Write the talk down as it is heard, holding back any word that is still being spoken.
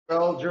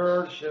Well,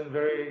 George, I'm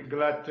very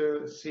glad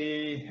to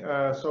see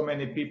so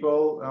many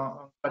people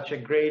on such a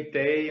great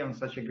day, on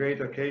such a great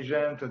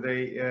occasion.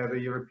 Today, the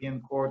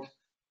European Court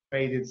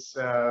made its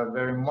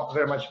very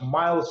much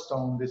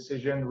milestone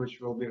decision,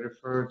 which will be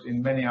referred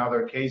in many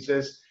other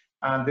cases.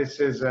 And this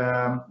is,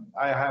 I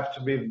have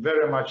to be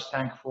very much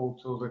thankful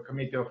to the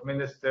Committee of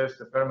Ministers,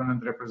 the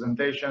permanent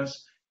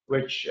representations,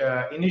 which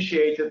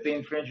initiated the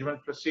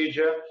infringement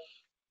procedure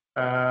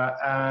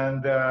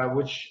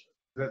which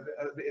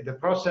the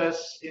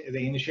process,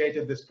 they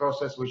initiated this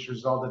process, which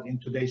resulted in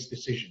today's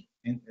decision,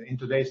 in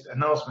today's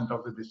announcement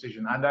of the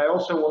decision. And I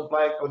also would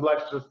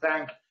like to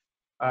thank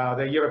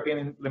the European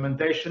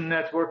Implementation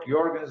Network, your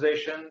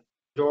organization,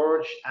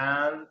 George,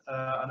 and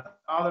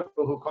other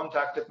people who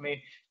contacted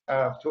me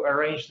to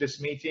arrange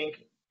this meeting,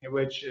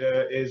 which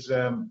is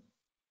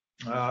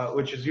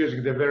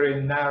using the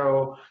very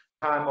narrow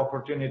time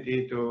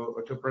opportunity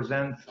to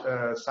present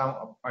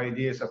some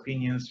ideas,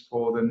 opinions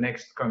for the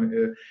next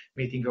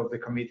meeting of the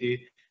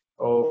Committee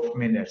of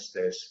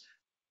Ministers.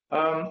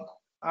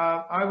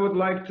 I would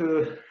like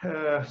to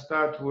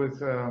start with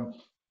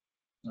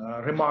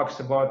remarks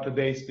about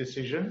today's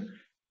decision.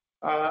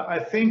 I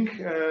think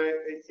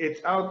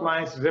it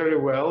outlines very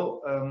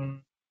well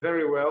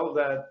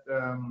that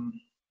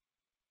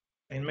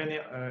in many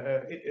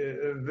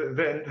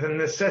the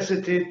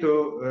necessity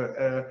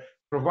to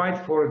provide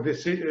for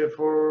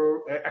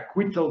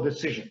acquittal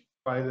decision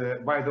by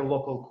the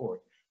local court.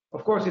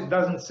 Of course, it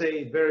doesn't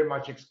say very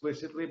much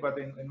explicitly, but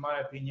in my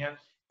opinion,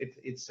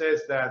 it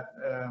says that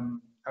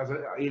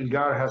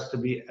Ilgar has to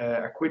be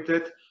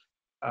acquitted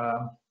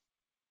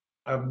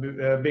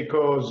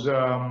because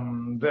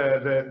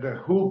the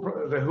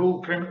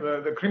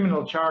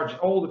criminal charge,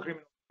 all the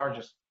criminal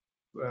charges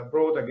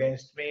brought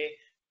against me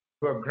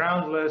were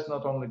groundless.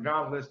 Not only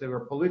groundless, they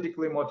were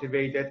politically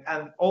motivated,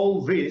 and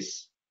all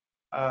this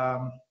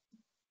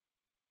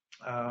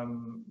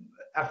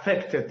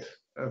affected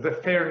the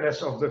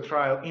fairness of the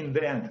trial in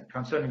the end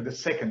concerning the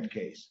second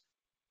case.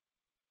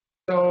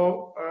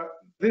 So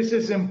this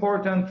is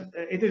important.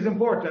 It is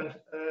important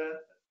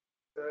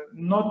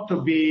not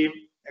to be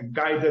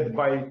guided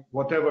by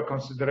whatever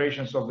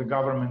considerations of the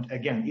government.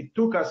 Again, it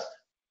took us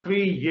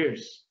 3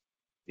 years.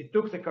 It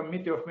took the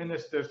Committee of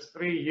Ministers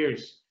 3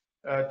 years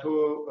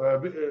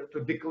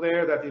to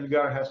declare that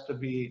Ilgar has to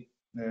be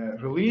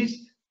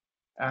released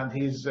and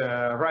his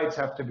rights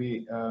have to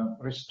be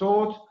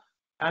restored,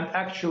 and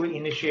actually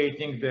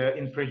initiating the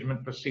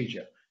infringement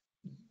procedure.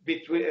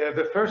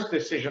 The first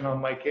decision on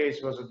my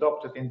case was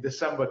adopted in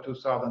December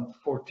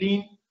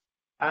 2014,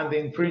 and the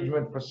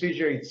infringement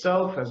procedure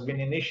itself has been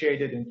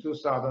initiated in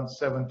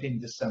 2017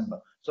 December.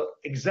 So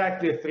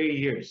exactly 3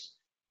 years.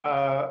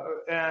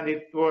 And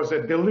it was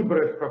a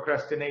deliberate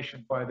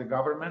procrastination by the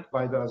government,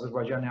 by the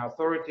Azerbaijani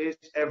authorities,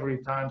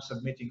 every time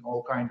submitting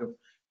all kind of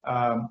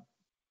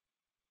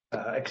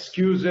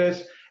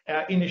excuses,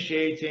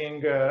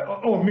 initiating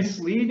or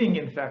misleading,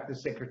 in fact, the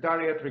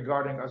Secretariat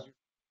regarding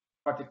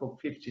Article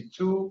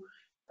 52,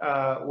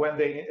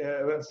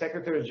 when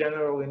Secretary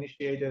General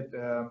initiated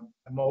a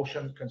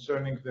motion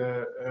concerning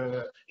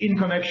in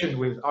connection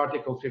with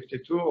Article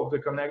 52 of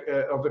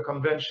the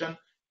Convention.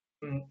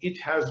 It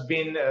has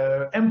been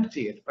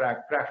emptied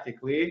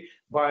practically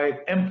by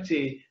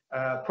empty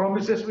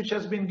promises which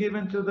has been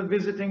given to the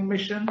visiting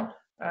mission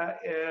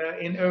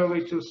in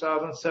early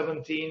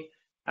 2017.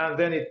 And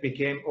then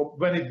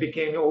when it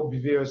became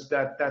obvious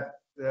that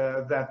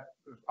that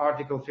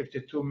Article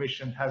 52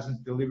 mission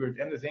hasn't delivered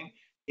anything,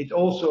 it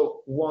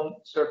also won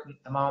certain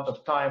amount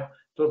of time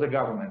to the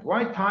government.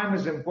 Why time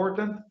is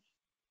important?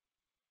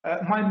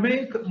 My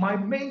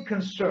main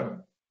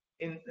concern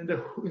in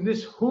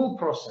this whole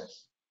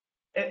process,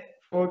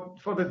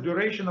 for the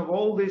duration of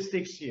all these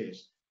 6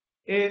 years,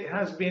 it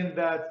has been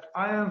that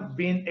I have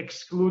been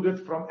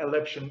excluded from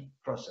election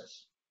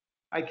process.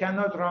 I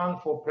cannot run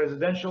for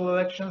presidential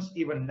elections,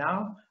 even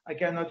now. I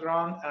cannot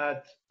run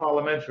at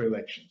parliamentary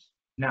elections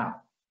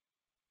now.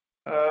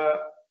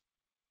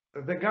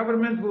 The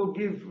government will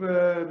give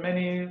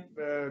many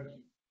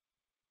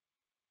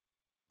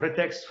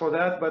pretexts for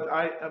that, but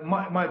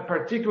my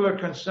particular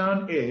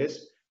concern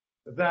is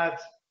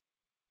that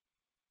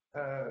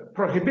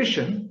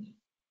prohibition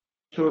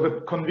to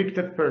the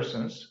convicted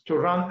persons to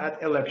run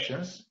at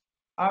elections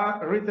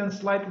are written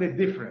slightly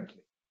differently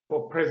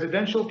for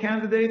presidential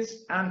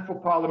candidates and for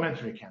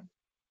parliamentary candidates.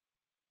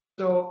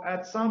 So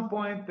at some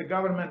point, the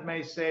government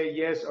may say,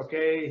 yes,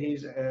 okay,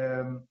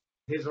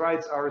 his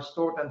rights are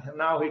restored and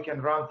now he can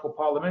run for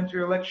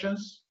parliamentary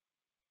elections.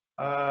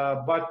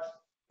 But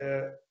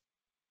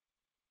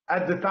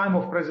at the time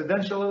of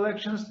presidential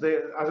elections,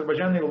 the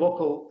Azerbaijani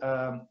local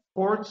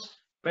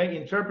courts may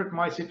interpret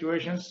my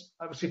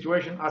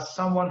situation as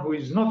someone who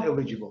is not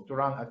eligible to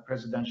run at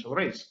presidential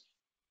race.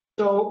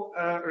 So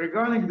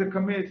regarding the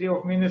Committee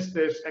of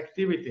Ministers'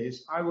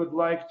 activities, I would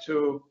like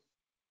to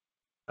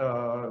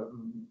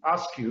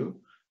ask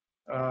you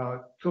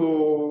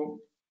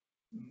to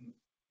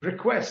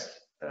request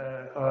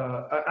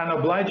an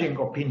obliging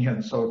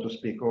opinion, so to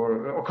speak,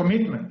 or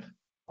commitment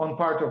on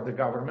part of the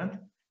government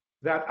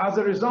that as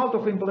a result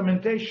of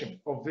implementation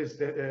of this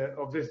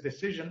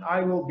decision,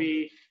 I will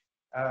be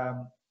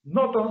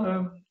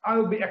I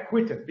will be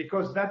acquitted,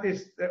 because that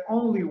is the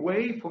only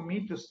way for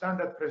me to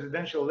stand at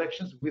presidential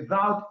elections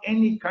without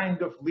any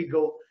kind of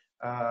legal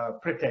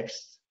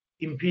pretext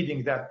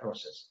impeding that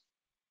process.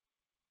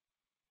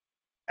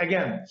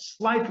 Again,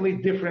 slightly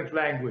different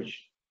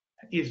language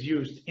is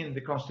used in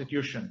the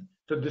constitution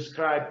to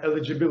describe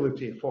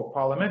eligibility for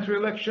parliamentary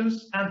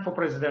elections and for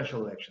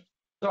presidential elections.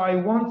 So I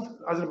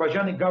want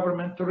Azerbaijani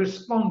government to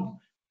respond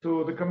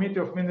to the Committee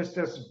of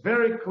Ministers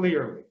very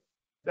clearly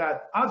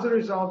that as a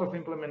result of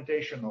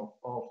implementation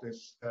of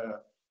this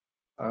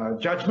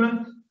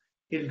judgment,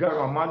 Ilgar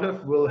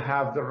Mammadov will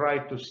have the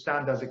right to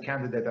stand as a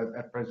candidate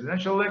at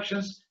presidential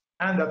elections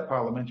and at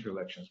parliamentary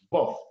elections,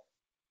 both.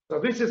 So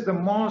this is the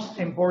most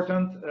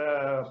important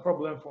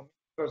problem for me,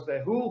 because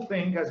the whole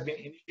thing has been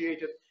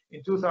initiated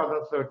in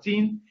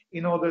 2013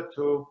 in order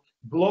to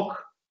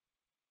block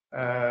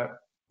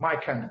my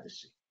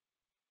candidacy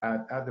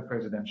at the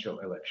presidential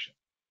election.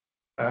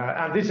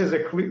 And this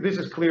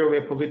is clearly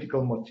a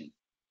political motive.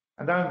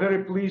 And I'm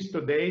very pleased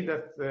today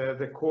that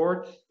the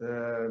court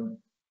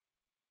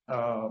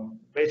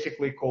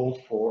basically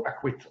called for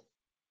acquittal.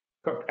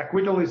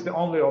 Acquittal is the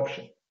only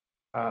option,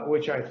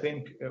 which I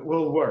think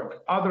will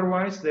work.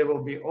 Otherwise, there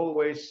will be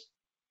always,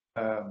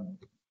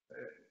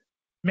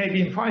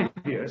 maybe in 5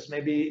 years,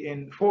 maybe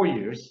in 4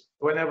 years,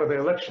 whenever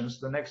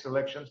the next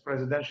elections,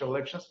 presidential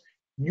elections,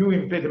 new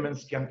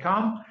impediments can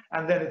come,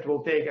 and then it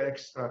will take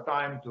extra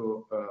time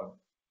to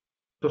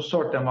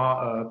sort them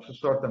out.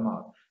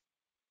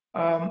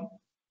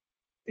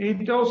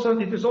 It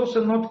is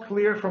also not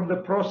clear from the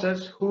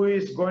process who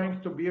is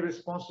going to be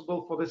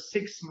responsible for the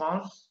 6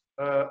 months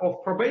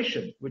of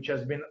probation, which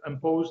has been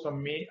imposed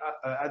on me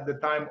at the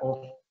time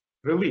of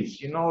release.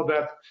 You know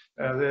that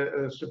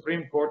the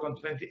Supreme Court on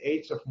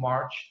 28th of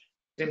March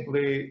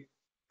simply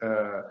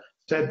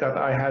said that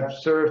I had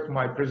served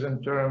my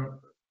prison term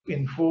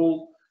in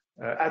full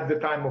at the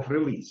time of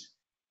release.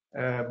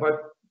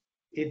 But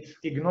it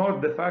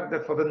ignored the fact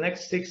that for the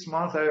next 6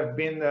 months I have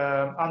been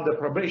under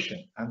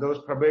probation, and those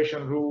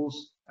probation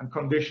rules and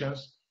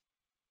conditions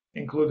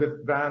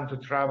included ban to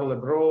travel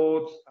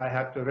abroad. I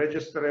had to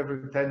register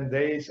every 10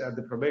 days at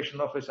the probation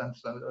office, and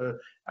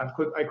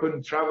I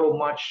couldn't travel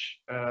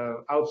much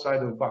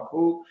outside of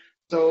Baku.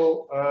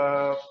 So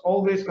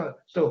all this.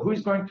 So who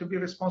is going to be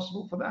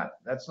responsible for that?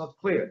 That's not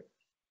clear.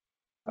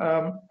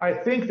 I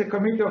think the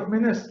Committee of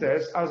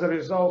Ministers, as a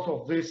result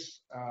of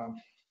this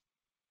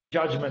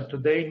judgment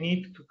today,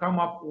 need to come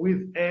up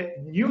with a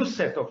new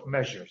set of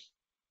measures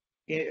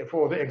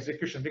for the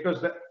execution, because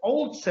the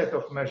old set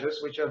of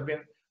measures which have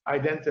been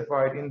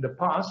identified in the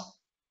past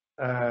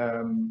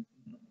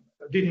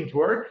didn't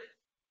work,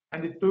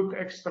 and it took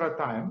extra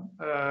time,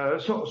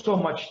 so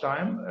much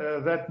time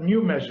that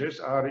new measures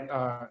are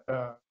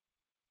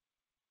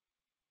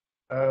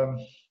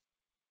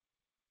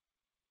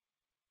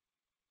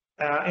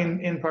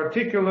in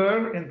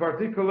particular,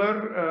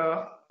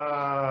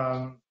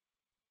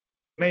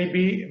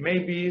 maybe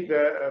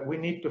we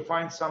need to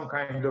find some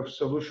kind of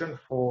solution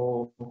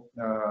for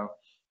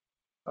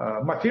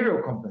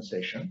material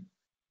compensation,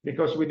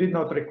 because we did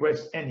not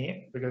request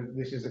any, because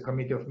this is a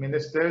Committee of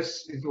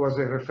Ministers. It was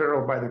a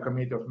referral by the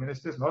Committee of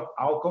Ministers, not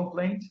our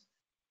complaint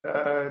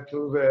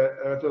to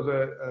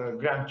the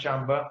Grand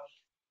Chamber.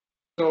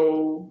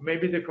 So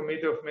maybe the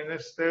Committee of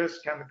Ministers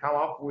can come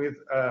up with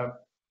a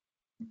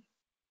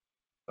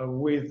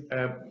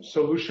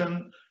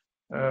solution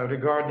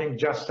regarding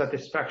just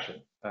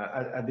satisfaction,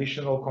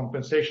 additional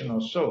compensation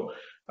or so,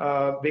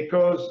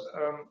 because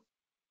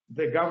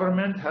the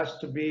government has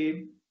to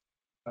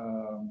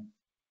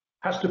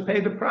pay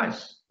the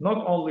price,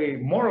 not only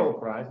moral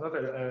price, not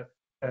a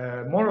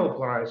moral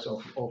price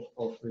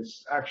of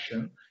this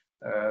action,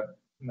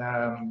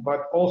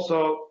 but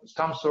also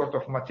some sort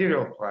of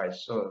material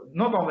price. So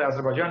not only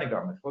Azerbaijani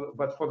government,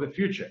 but for the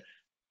future,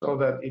 so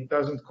that it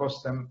doesn't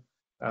cost them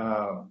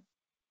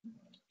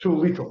too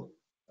little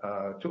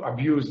to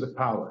abuse the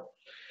power.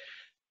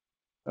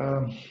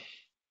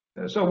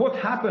 So what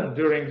happened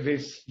during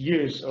these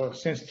years, or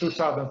since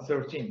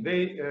 2013?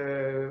 They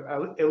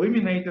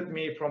eliminated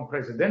me from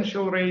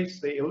presidential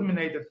race, they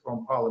eliminated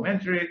from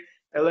parliamentary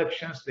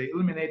elections, they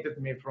eliminated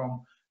me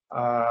from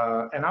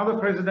another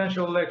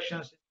presidential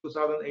elections in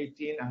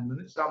 2018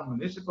 and some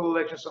municipal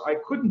elections. So I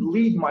couldn't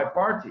lead my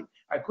party,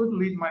 I couldn't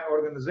lead my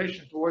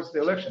organization towards the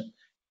election.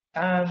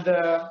 And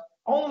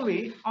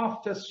only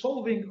after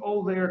solving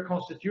all their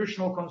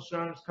constitutional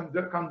concerns,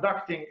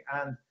 conducting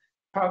and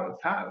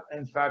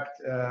in fact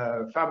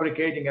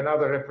fabricating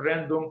another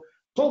referendum,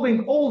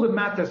 solving all the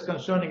matters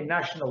concerning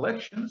national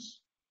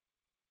elections,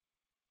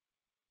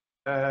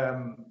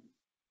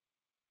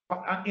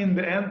 in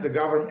the end the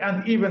government,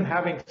 and even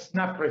having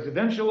snap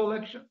presidential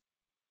election,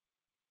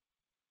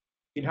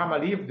 Ilham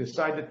Aliyev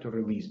decided to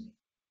release me.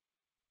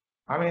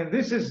 I mean,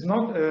 this is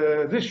not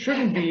this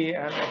shouldn't be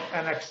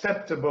an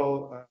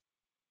acceptable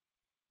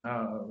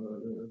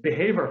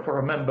behavior for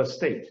a member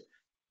state.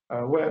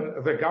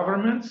 When the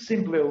government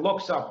simply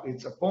locks up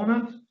its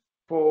opponent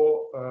for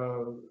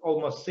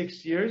almost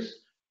 6 years,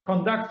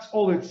 conducts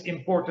all its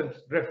important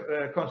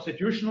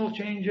constitutional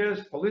changes,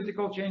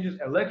 political changes,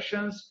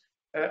 elections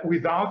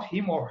without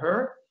him or her,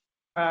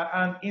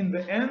 and in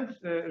the end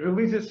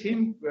releases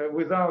him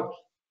without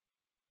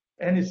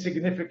any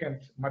significant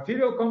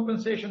material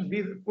compensation.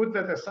 Put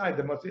that aside,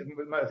 the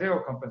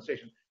material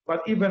compensation,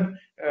 but even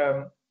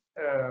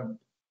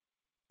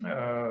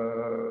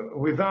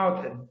without,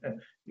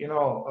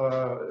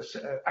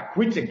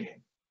 acquitting him.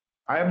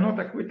 I am not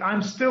acquitted.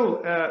 I'm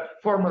still a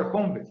former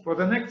convict. For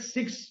the next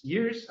 6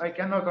 years, I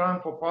cannot run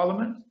for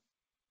parliament,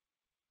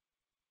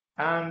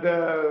 and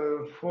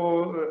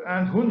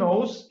who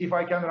knows if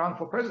I can run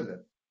for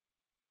president.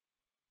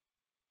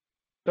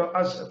 So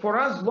for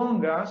as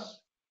long as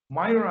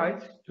my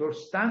right to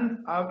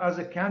stand up as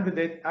a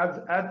candidate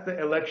at the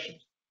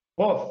elections,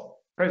 both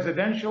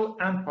presidential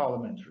and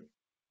parliamentary,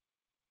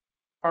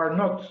 are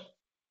not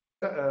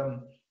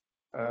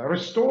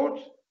restored,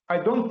 I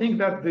don't think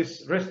that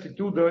this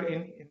restituto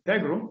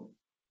integrum,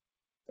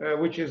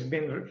 which has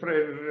been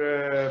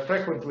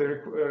frequently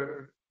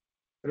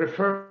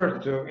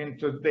referred to in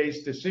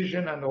today's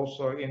decision and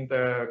also in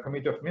the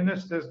Committee of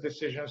Ministers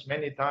decisions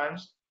many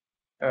times,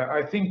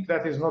 I think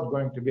that is not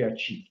going to be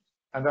achieved.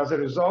 And as a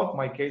result,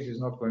 my case is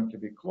not going to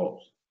be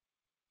closed.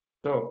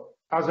 So,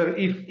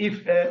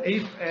 if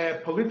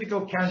a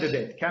political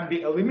candidate can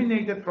be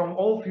eliminated from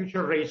all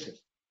future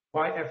races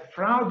by a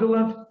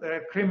fraudulent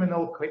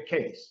criminal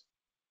case,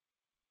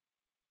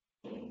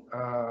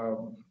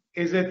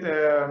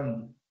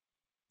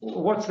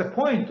 what's the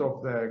point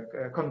of the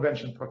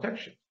Convention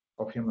protection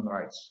of human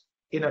rights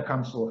in a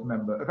Council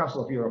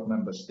of Europe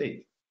member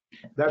state?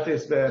 That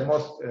is the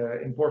most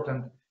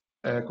important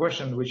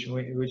question which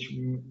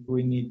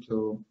we need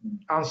to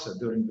answer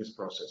during this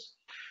process.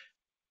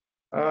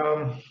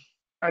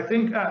 I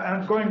think,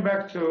 and going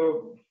back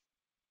to,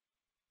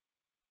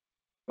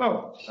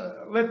 well,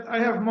 I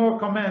have more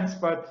comments,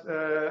 but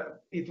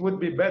it would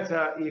be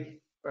better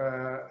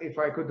if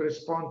I could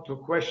respond to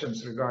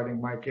questions regarding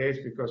my case,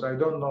 because I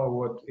don't know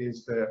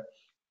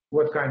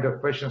what kind of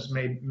questions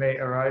may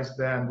arise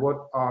then,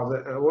 what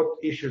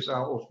issues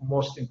are of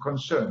most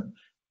concern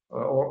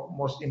or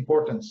most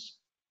importance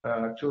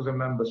to the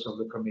members of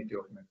the Committee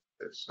of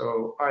Ministers.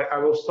 So I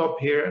will stop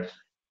here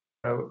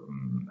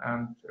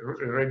and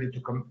ready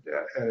to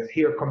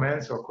hear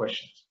comments or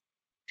questions.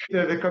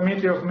 The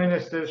Committee of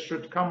Ministers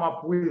should come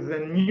up with a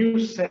new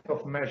set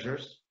of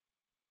measures,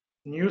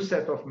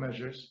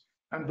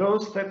 and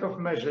those set of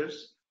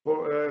measures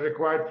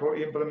required for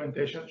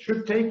implementation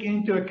should take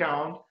into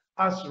account,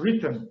 as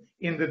written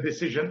in the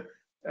decision,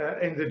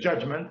 in the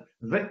judgment,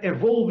 the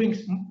evolving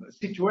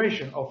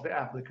situation of the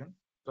applicant.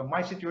 So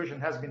my situation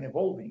has been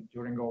evolving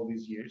during all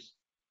these years.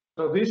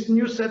 So this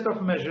new set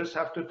of measures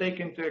have to take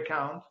into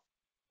account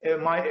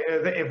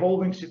the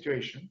evolving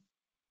situation,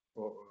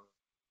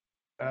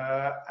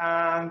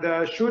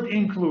 and should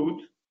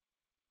include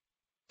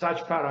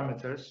such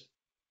parameters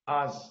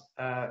as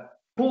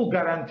full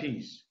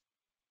guarantees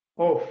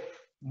of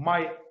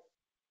my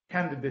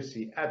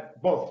candidacy at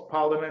both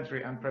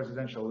parliamentary and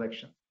presidential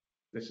elections.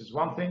 This is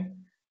one thing.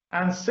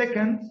 And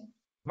second,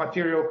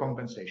 material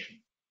compensation.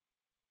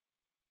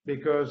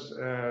 Because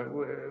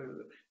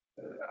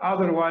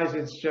otherwise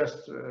it's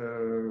just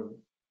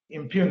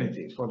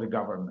impunity for the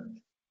government.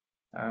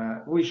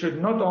 We should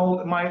not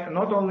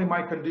only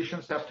my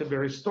conditions have to be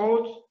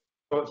restored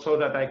so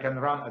that I can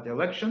run at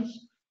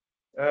elections.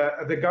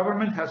 The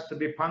government has to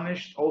be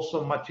punished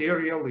also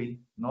materially,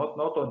 not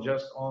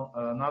just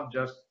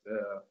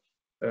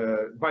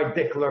by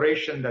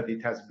declaration that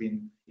it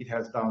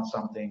has done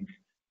something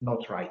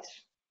not right,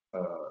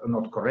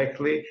 not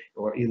correctly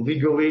or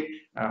illegally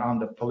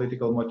under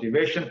political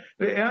motivation.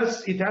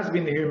 As it has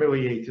been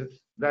humiliated,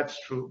 that's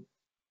true,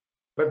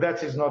 but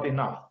that is not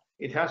enough.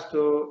 It has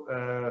to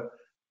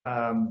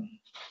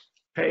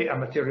pay a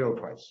material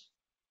price.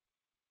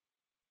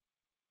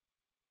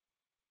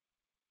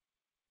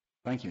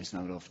 Thank you, Mr.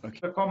 Mammadov. Okay.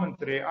 The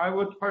commentary, I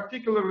would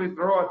particularly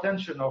draw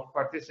attention of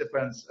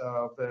participants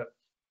of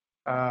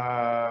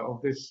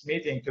this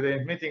meeting,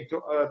 today's meeting, to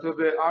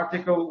the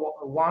Article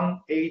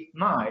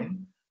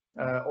 189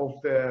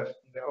 of the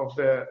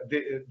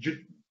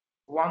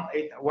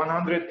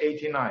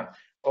 189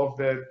 of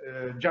the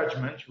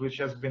judgment, which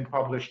has been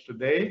published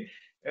today.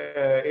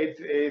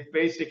 It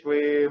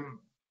basically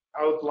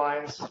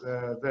outlines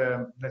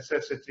the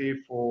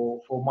necessity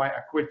for my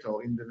acquittal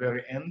in the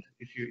very end.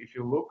 If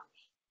you look,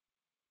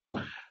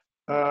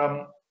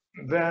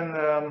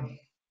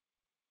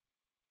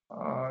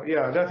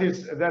 yeah,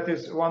 that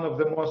is one of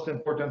the most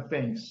important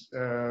things.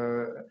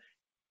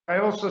 I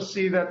also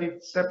see that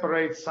it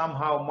separates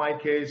somehow my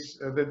case.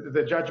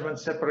 The judgment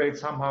separates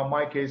somehow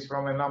my case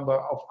from a number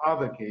of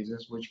other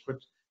cases,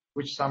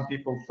 which some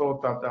people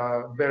thought that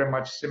are very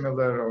much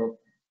similar or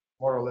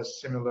more or less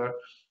similar.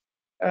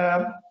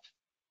 I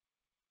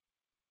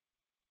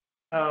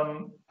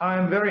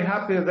am very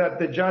happy that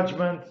the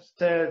judgment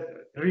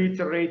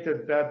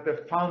reiterated that the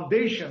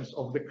foundations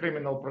of the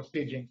criminal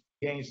proceedings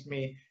against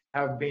me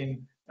have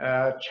been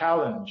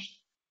challenged.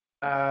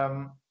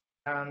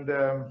 And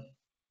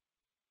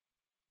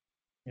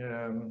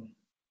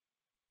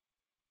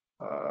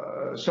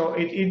so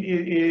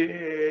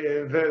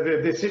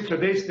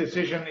today's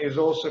decision is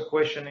also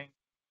questioning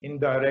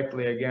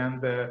indirectly again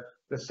the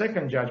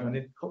second judgment.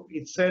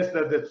 It says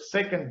that the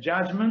second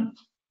judgment,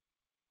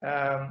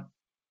 the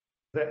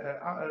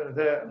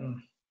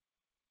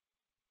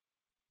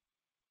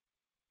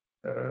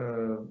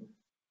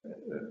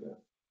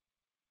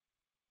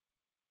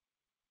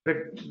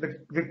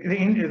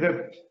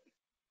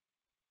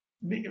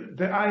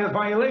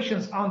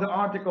violations under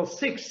Article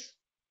 6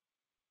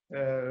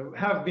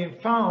 have been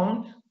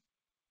found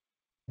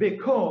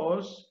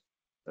because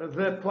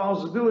the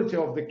plausibility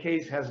of the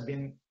case has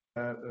been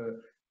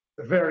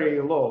very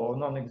low or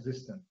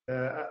non-existent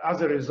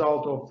as a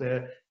result of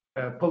the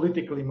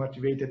politically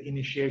motivated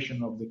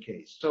initiation of the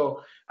case.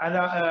 So, and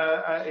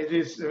it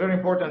is very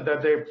important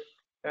that the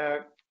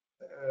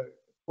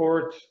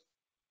court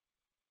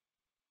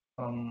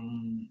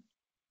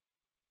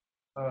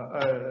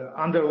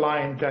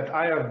underlined that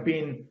I have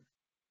been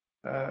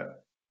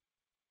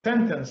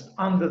sentenced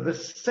under the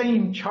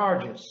same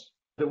charges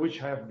to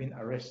which I have been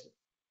arrested.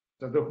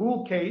 So the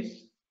whole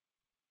case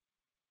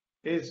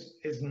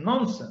is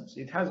nonsense.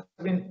 It has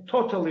been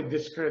totally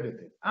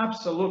discredited,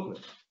 absolutely.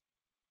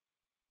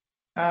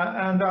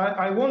 And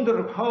I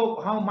wonder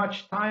how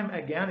much time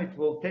again it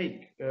will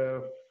take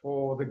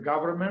for the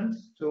government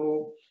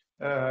to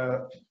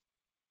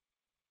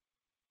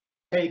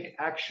take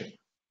action.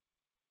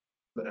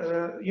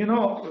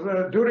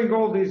 During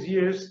all these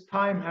years,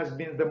 time has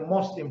been the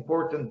most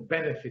important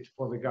benefit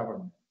for the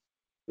government.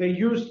 They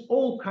used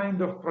all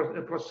kinds of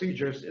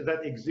procedures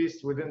that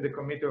exist within the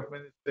Committee of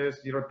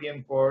Ministers, the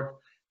European Court,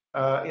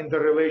 in the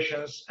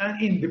relations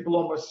and in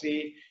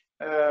diplomacy,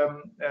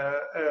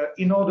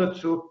 in order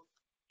to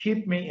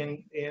keep me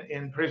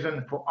in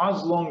prison for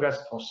as long as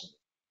possible.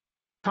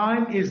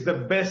 Time is the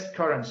best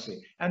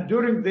currency. And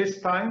during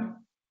this time,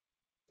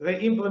 they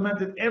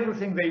implemented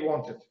everything they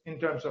wanted in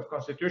terms of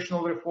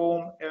constitutional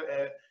reform,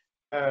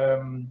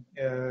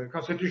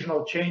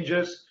 constitutional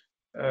changes,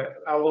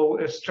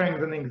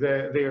 strengthening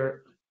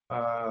their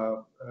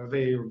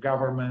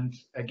government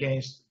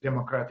against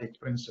democratic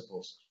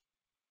principles.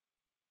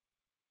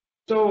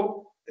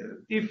 So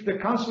if the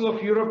Council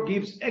of Europe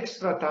gives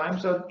extra time,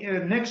 so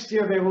next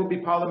year there will be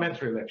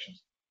parliamentary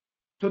elections.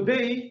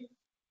 Today,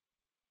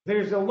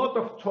 there's a lot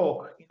of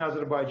talk in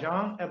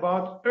Azerbaijan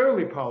about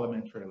early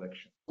parliamentary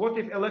elections. What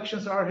if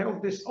elections are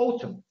held this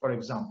autumn, for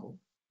example?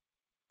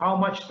 How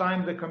much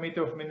time the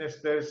Committee of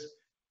Ministers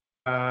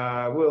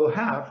will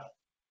have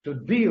to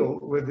deal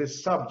with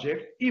this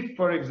subject if,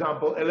 for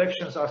example,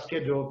 elections are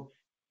scheduled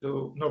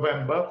to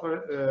November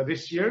for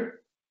this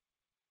year,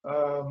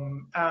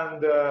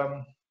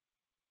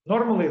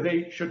 normally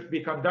they should be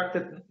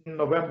conducted in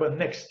November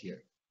next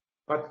year.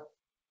 But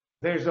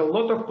there's a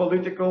lot of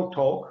political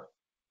talk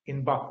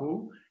in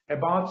Baku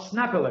about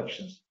snap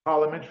elections,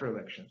 parliamentary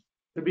elections,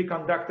 to be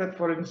conducted,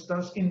 for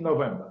instance, in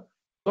November.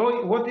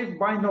 So what if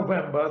by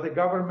November the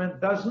government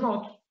does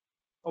not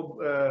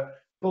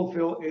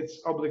fulfill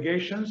its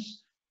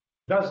obligations,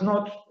 does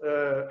not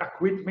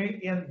acquit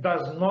me, and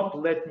does not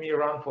let me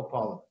run for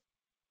parliament?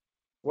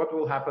 What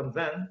will happen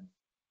then?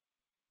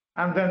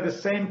 And then the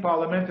same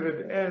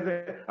parliamentary,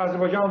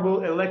 Azerbaijan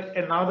will elect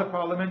another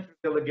parliamentary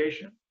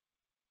delegation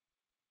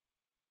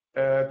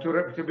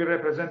to be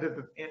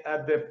represented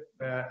at the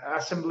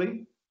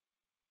assembly,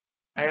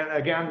 and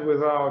again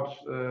without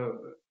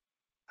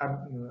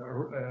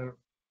an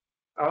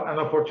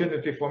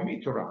opportunity for me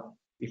to run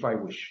if I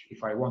wish,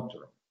 if I want to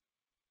run.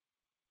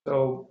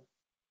 So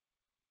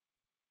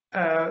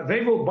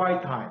they will buy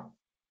time.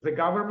 The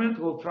government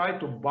will try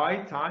to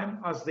buy time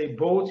as they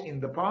bought in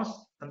the past,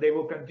 and they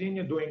will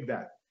continue doing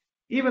that.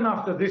 Even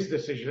after this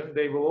decision,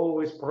 they will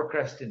always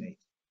procrastinate.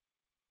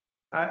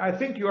 I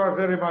think you are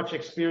very much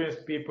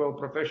experienced people,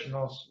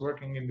 professionals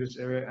working in this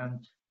area,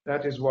 and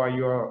that is why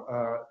you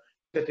are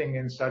sitting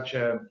in such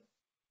a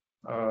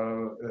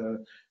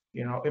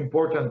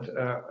important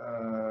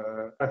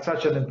at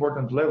such an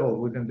important level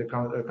within the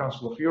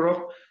Council of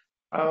Europe.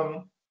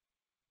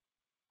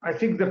 I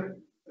think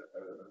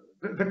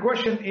the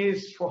question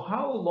is, for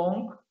how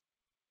long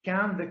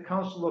can the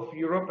Council of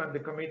Europe and the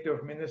Committee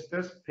of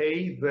Ministers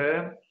pay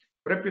the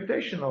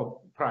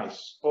reputational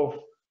price of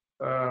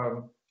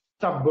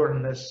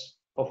stubbornness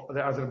of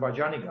the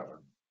Azerbaijani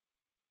government?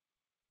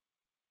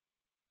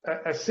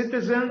 A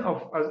citizen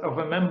of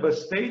a member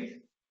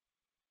state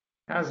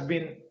has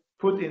been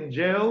put in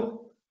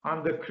jail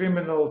under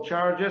criminal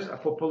charges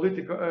for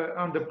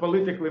under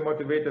politically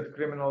motivated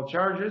criminal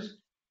charges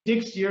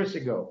 6 years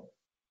ago,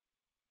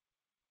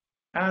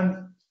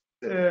 and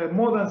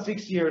more than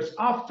 6 years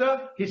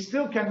after, he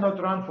still cannot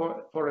run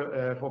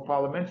for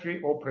parliamentary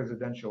or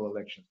presidential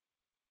elections.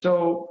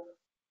 So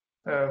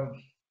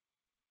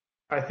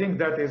I think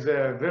that is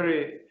a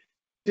very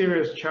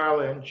serious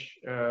challenge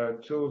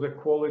to the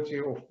quality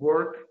of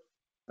work.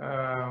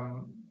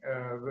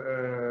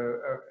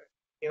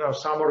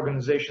 Some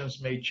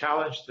organizations may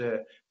challenge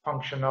the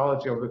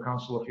functionality of the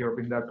Council of Europe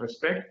in that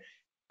respect.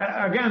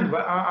 Again,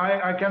 but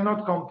I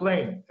cannot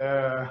complain.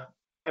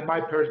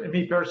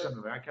 Me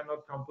personally, I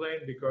cannot complain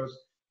because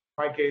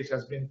my case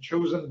has been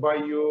chosen by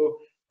you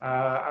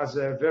as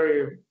a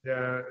very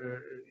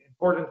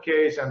important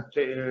case, and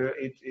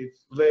it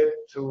led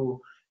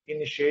to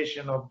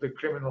initiation of the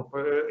criminal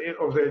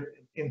of the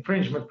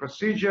infringement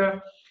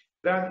procedure.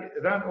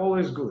 That all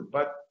is good,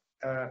 but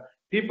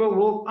people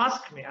will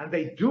ask me, and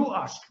they do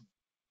ask me.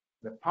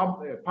 The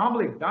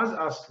public does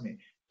ask me.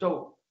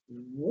 So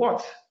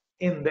what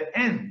in the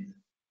end?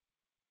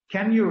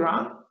 Can you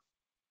run?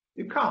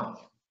 You can't.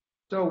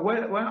 So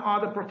when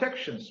are the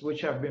protections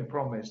which have been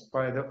promised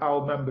by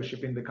our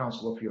membership in the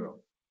Council of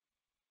Europe?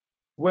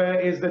 Where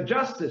is the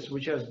justice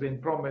which has been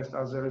promised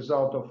as a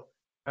result of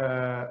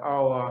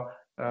our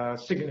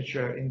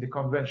signature in the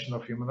Convention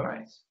of Human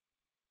Rights?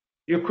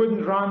 You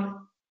couldn't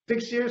run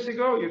 6 years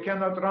ago, you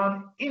cannot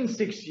run in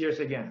 6 years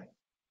again.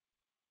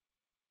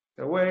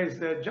 So where is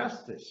the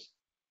justice?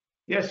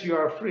 Yes, you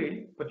are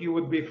free, but you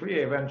would be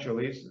free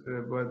eventually,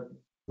 but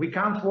we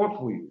can't vote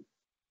for you.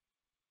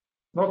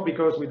 Not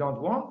because we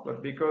don't want,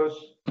 but because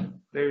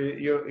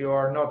you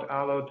are not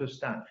allowed to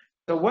stand.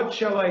 So what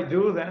shall I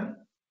do then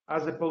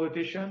as a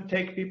politician?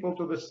 Take people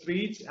to the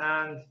streets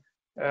and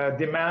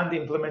demand the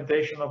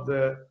implementation of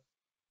the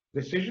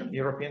decision,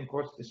 European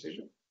Court's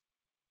decision?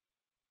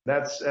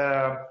 That's,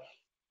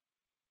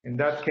 in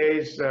that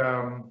case,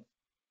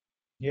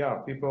 yeah,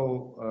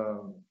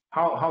 people,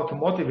 how to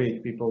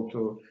motivate people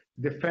to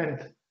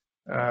defend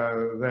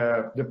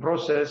the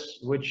process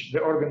which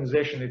the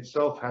organization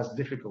itself has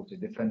difficulty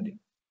defending.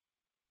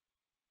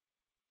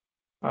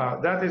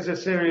 That is a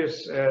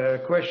serious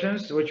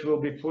questions which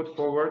will be put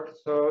forward.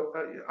 So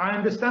I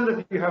understand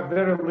that you have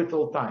very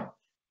little time.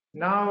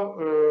 Now,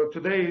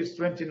 today is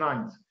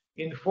 29th.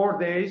 In 4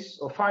 days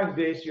or 5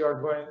 days, you are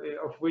going,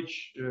 of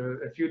which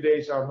a few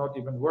days are not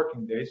even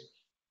working days,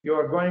 you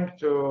are going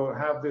to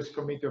have this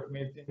committee of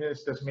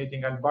ministers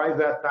meeting, and by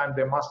that time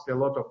there must be a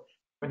lot of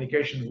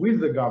communication with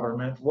the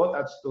government, what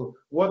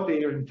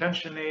their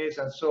intention is,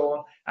 and so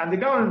on. And the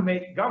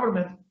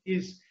government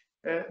is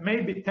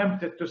maybe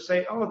tempted to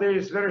say, oh, there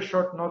is very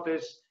short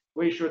notice,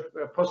 we should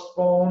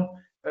postpone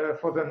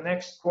for the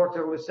next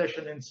quarterly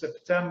session in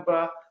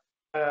September.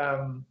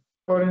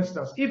 For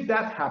instance, if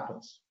that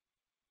happens,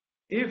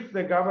 if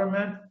the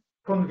government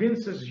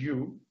convinces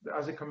you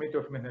as a committee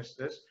of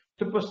ministers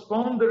to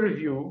postpone the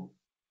review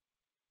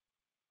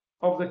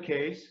of the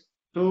case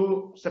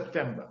to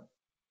September,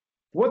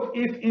 what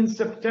if in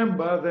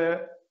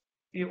September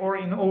or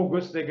in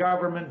August the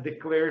government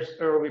declares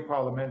early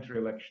parliamentary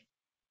election?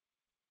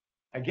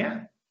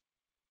 Again,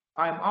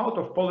 I'm out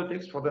of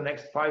politics for the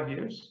next 5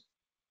 years.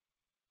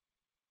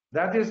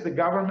 That is the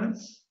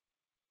government's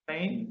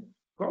main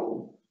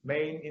goal,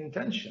 main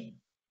intention.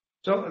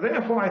 So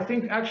therefore, I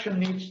think action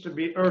needs to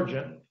be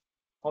urgent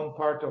on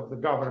part of the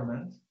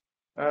government.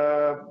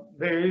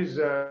 There is,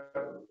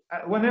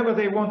 whenever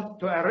they want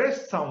to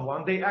arrest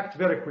someone, they act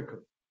very quickly.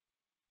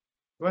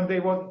 When they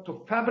want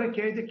to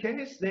fabricate a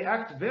case, they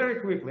act very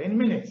quickly, in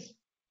minutes.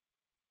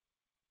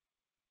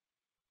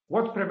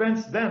 What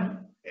prevents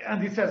them,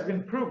 and this has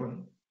been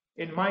proven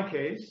in my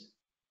case,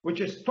 which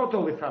is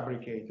totally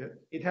fabricated,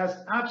 it has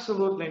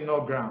absolutely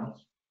no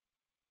grounds.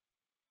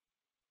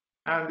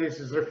 And this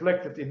is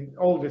reflected in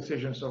all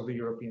decisions of the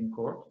European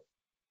Court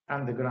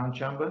and the Grand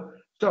Chamber.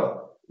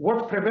 So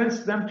what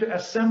prevents them to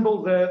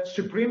assemble the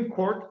Supreme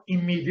Court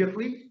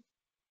immediately,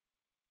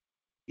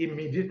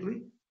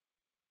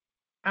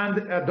 and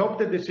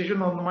adopt a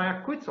decision on my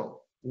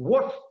acquittal?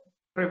 What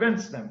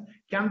prevents them?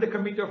 Can the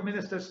Committee of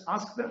Ministers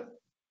ask them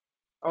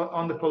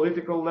on the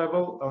political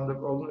level, on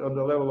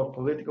the level of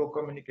political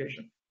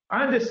communication?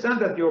 I understand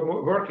that your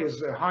work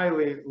is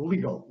highly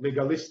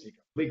legalistic.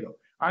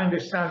 I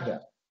understand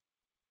that.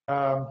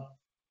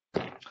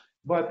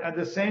 But at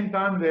the same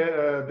time,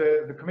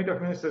 the Committee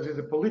of Ministers is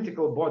a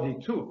political body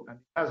too, and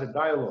it has a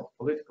dialogue,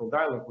 political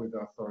dialogue with the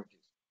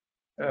authorities.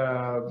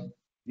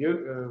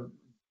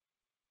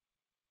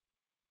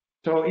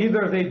 So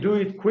either they do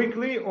it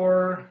quickly,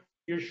 or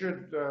you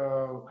should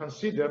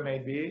consider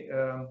maybe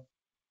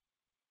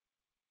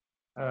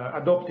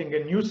adopting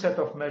a new set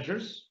of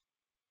measures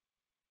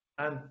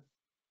and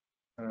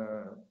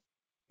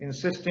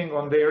insisting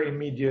on their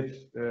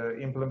immediate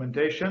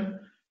implementation.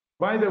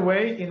 By the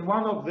way, in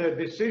one of the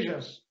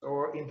decisions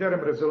or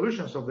interim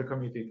resolutions of the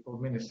Committee of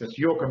Ministers,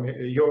 your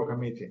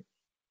committee,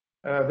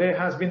 there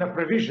has been a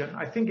provision,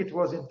 I think it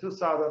was in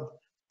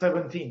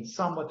 2017,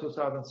 summer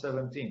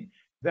 2017,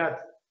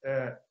 that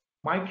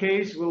my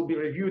case will be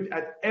reviewed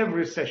at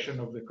every session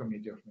of the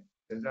Committee of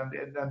Ministers.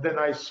 And then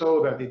I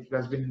saw that it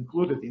has been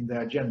included in the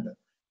agenda.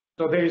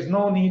 So there is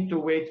no need to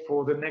wait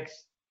for the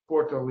next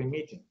quarterly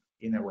meeting,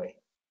 in a way.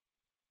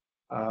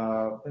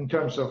 In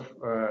terms of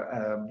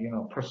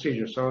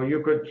procedure. So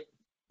you could,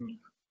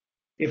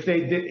 if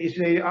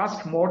they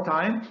ask more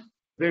time,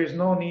 there is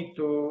no need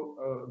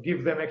to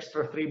give them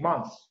extra 3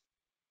 months.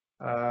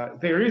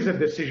 There is a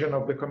decision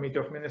of the Committee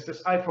of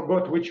Ministers. I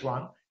forgot which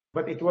one,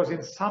 but it was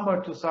in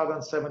summer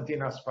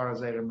 2017, as far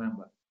as I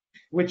remember.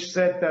 which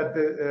said that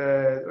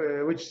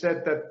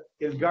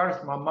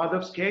Ilgar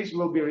Mammadov's case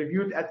will be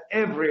reviewed at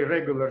every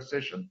regular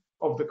session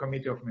of the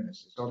Committee of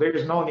Ministers. So there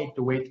is no need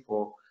to wait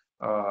for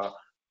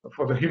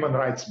the human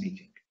rights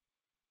meeting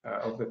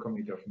of the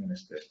Committee of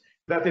Ministers.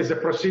 That is a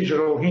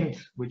procedural hint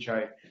which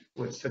I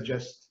would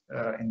suggest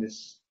in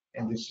this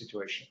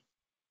situation.